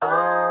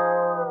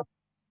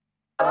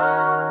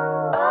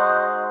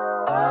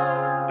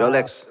Yo,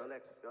 Lex.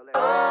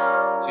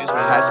 Excuse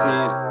me. Pass me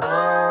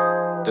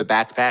the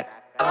backpack.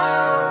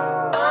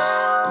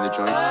 And the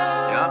joint.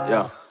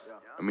 Yeah.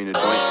 I mean the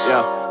joint.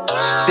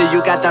 Yeah. See,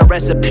 you got that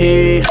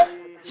recipe.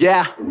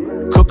 Yeah.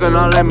 Cooking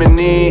on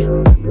lemonade.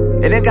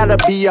 It ain't gotta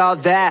be all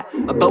that,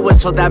 but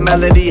whistle that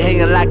melody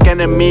hanging like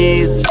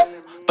enemies.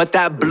 But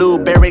that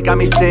blueberry got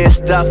me saying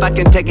stuff. I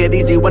can take it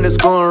easy when it's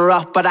going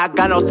rough, but I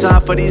got no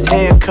time for these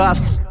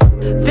handcuffs.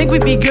 Think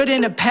we'd be good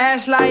in a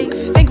past life.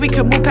 Think we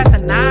could move past the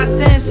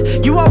nonsense.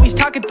 You always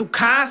talking through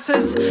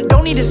concerts.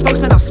 Don't need a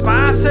spokesman, I'm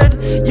sponsored.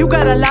 You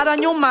got a lot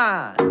on your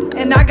mind,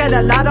 and I got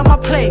a lot on my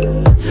plate.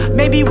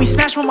 Maybe we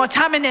smash one more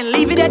time and then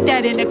leave it at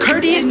that in a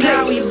courteous place.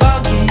 Now we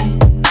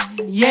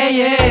bugging.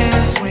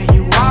 Yeah. Swear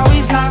you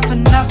always lie for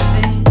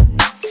nothing.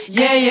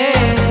 Yeah.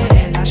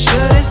 And I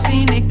should've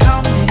seen it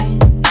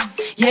coming.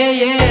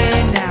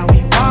 Yeah. Now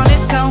we wanna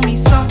tell me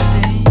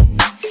something.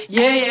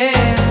 Yeah.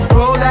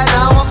 Roll that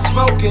now, I'm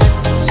smoking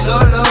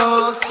solo.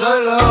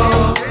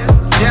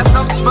 Yes,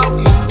 I'm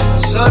smoking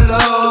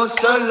solo.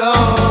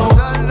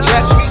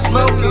 Catch me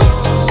smoking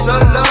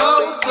solo.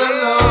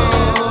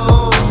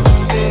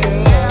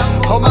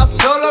 Yeah. On my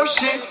solo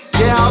shit.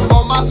 Yeah, I'm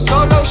on my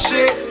solo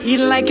shit.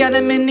 Eating like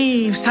Adam and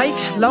Eve, psych.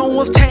 Lone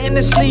wolf tatting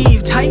the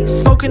sleeve, tight.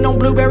 Smoking on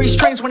blueberry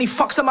strains when he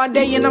fucks up my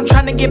day and I'm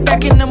trying to get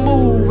back in the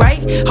mood,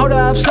 right? Hold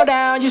up, slow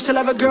down. Used to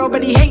love a girl,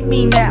 but he hate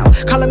me now.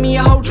 Calling me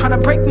a hoe, trying to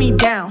break me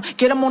down.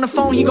 Get him on the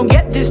phone, he gon'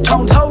 get this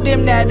tone. Told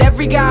him that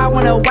every guy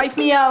wanna wife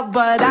me up,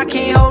 but I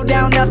can't hold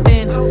down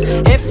nothing.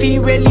 If he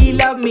really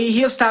love me,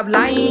 he'll stop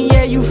lying.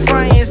 Yeah, you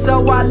frontin', so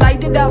I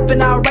light it up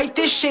and I write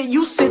this shit.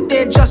 You sit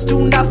there, just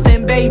do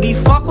nothing, baby.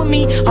 Fuck with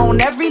me on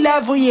every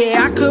level, yeah.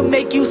 I could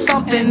make you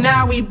something.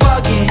 Now we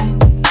bugging.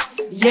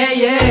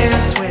 Yeah.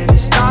 Swear it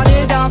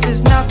started off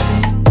as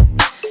nothing.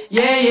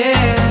 Yeah.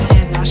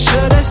 And I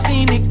should've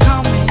seen it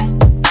coming.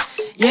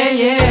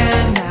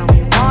 Yeah. Now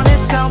we wanna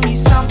tell me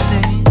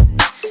something.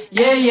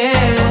 Yeah.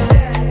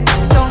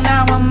 So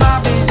now I'm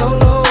mobbing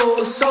solo.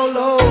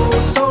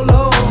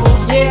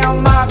 Yeah,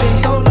 I'm mobbing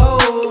solo.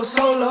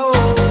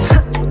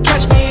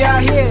 Catch me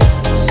out here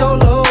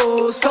solo.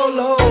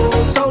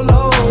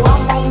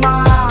 I'm on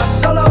my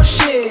solo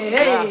shit.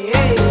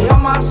 Hey,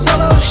 on my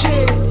solo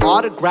shit.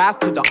 Autograph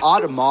to the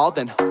Automall,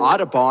 then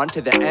Autobahn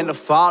to the end of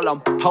fall.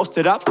 I'm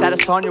posted up,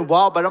 status on your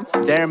wall, but I'm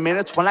there in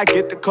minutes when I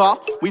get the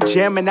call. We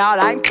jamming out,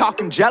 I ain't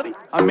talking jelly.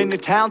 I'm in the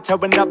town,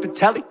 tearing up a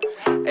telly.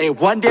 Ain't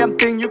one damn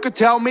thing you could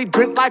tell me.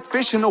 Drink like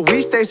fish and the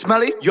weed stay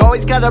smelly. You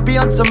always gotta be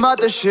on some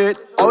other shit.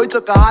 Always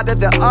looking hotter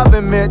than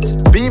oven mitts.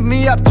 Beam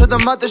me up to the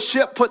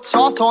mothership. Put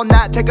sauce on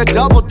that, take a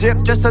double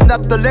dip. Just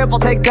enough to live, I'll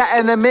take that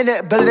in a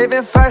minute. But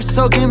living first,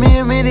 so give me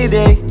a mini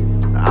day.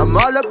 I'm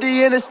all up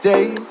the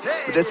interstate,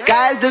 but the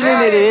sky's the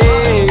limit,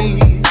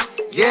 eh?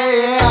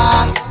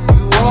 Yeah,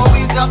 you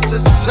always up to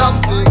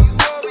something.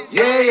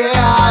 Yeah,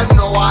 I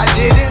know I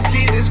didn't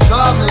see this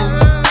coming.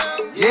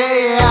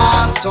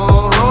 Yeah, so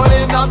I'm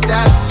rolling up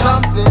that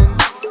something.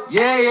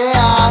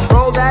 Yeah,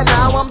 roll that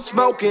now, I'm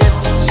smoking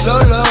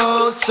solo.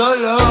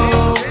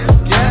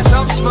 Yes,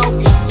 I'm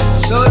smoking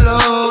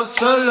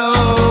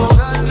solo.